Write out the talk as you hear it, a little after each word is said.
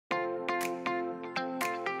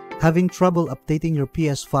Having trouble updating your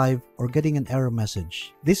PS5 or getting an error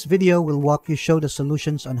message? This video will walk you through the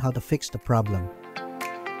solutions on how to fix the problem.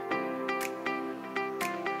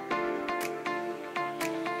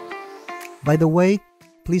 By the way,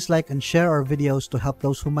 please like and share our videos to help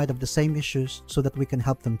those who might have the same issues so that we can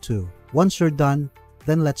help them too. Once you're done,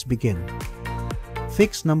 then let's begin.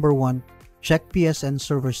 Fix number 1. Check PSN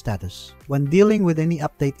server status. When dealing with any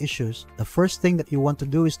update issues, the first thing that you want to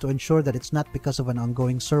do is to ensure that it's not because of an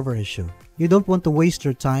ongoing server issue. You don't want to waste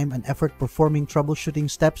your time and effort performing troubleshooting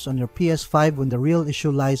steps on your PS5 when the real issue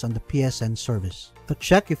lies on the PSN service. To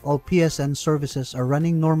check if all PSN services are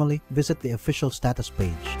running normally, visit the official status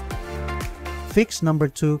page. Fix number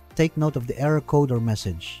 2. Take note of the error code or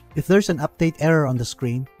message. If there's an update error on the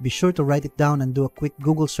screen, be sure to write it down and do a quick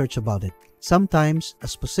Google search about it. Sometimes, a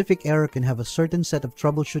specific error can have a certain set of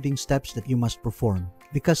troubleshooting steps that you must perform.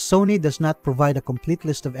 Because Sony does not provide a complete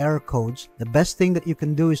list of error codes, the best thing that you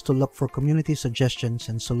can do is to look for community suggestions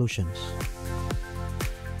and solutions.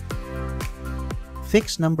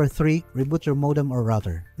 Fix number 3. Reboot your modem or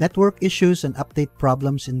router. Network issues and update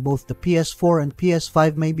problems in both the PS4 and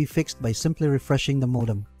PS5 may be fixed by simply refreshing the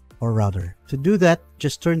modem or router. To do that,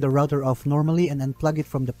 just turn the router off normally and unplug it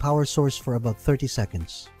from the power source for about 30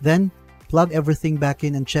 seconds. Then, plug everything back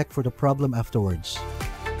in and check for the problem afterwards.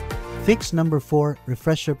 Fix number 4.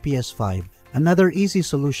 Refresh your PS5. Another easy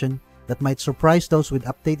solution that might surprise those with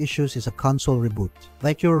update issues is a console reboot.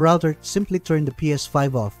 Like your router, simply turn the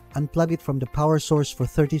PS5 off, unplug it from the power source for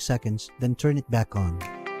 30 seconds, then turn it back on.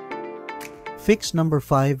 Fix number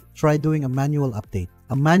 5. Try doing a manual update.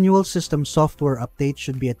 A manual system software update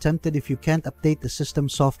should be attempted if you can't update the system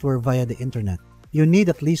software via the internet. You need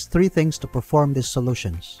at least 3 things to perform these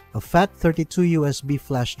solutions: a FAT32 USB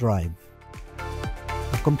flash drive,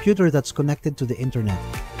 a computer that's connected to the internet,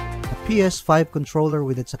 a PS5 controller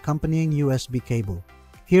with its accompanying USB cable.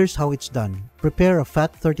 Here's how it's done. Prepare a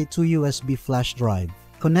FAT32 USB flash drive.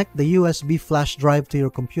 Connect the USB flash drive to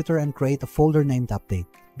your computer and create a folder named Update.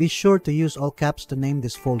 Be sure to use all caps to name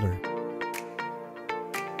this folder.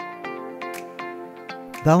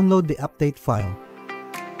 Download the update file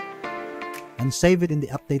and save it in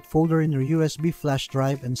the update folder in your USB flash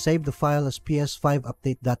drive and save the file as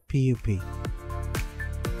ps5update.pup.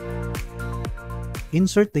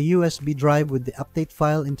 Insert the USB drive with the update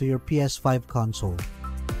file into your PS5 console.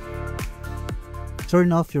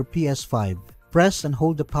 Turn off your PS5. Press and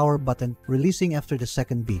hold the power button, releasing after the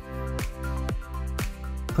second beep.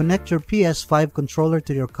 Connect your PS5 controller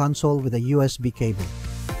to your console with a USB cable.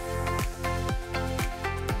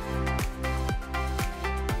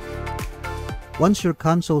 Once your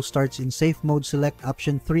console starts in safe mode, select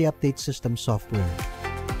option 3 Update System Software.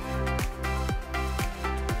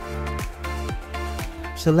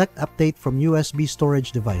 Select Update from USB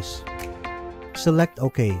storage device. Select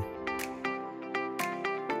OK.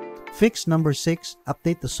 Fix number 6.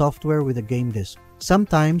 Update the software with a game disk.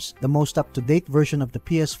 Sometimes, the most up-to-date version of the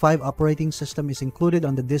PS5 operating system is included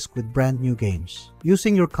on the disk with brand new games.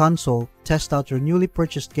 Using your console, test out your newly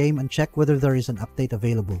purchased game and check whether there is an update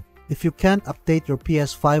available. If you can't update your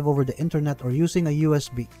PS5 over the internet or using a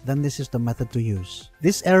USB, then this is the method to use.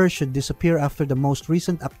 This error should disappear after the most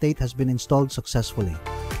recent update has been installed successfully.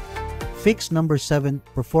 Fix number 7.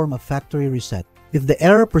 Perform a factory reset. If the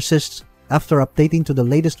error persists after updating to the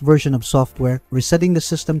latest version of software, resetting the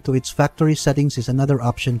system to its factory settings is another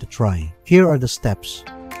option to try. Here are the steps.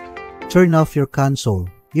 Turn off your console.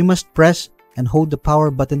 You must press and hold the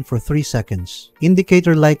power button for 3 seconds.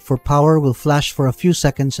 Indicator light for power will flash for a few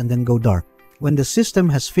seconds and then go dark. When the system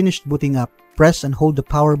has finished booting up, press and hold the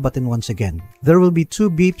power button once again. There will be 2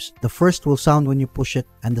 beeps. The first will sound when you push it,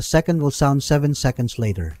 and the second will sound 7 seconds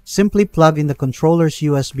later. Simply plug in the controller's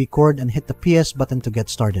USB cord and hit the PS button to get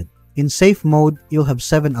started. In safe mode, you'll have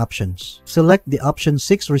 7 options. Select the option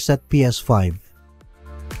 6 Reset PS5.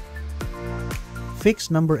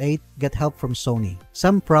 Fix number 8. Get help from Sony.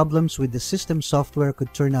 Some problems with the system software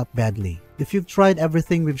could turn out badly. If you've tried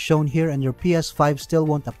everything we've shown here and your PS5 still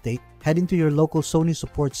won't update, head into your local Sony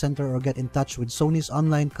support center or get in touch with Sony's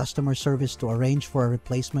online customer service to arrange for a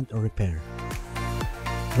replacement or repair.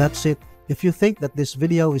 That's it. If you think that this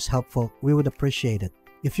video is helpful, we would appreciate it.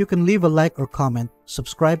 If you can leave a like or comment,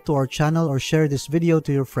 subscribe to our channel or share this video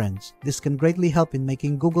to your friends. This can greatly help in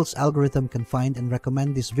making Google's algorithm can find and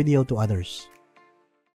recommend this video to others.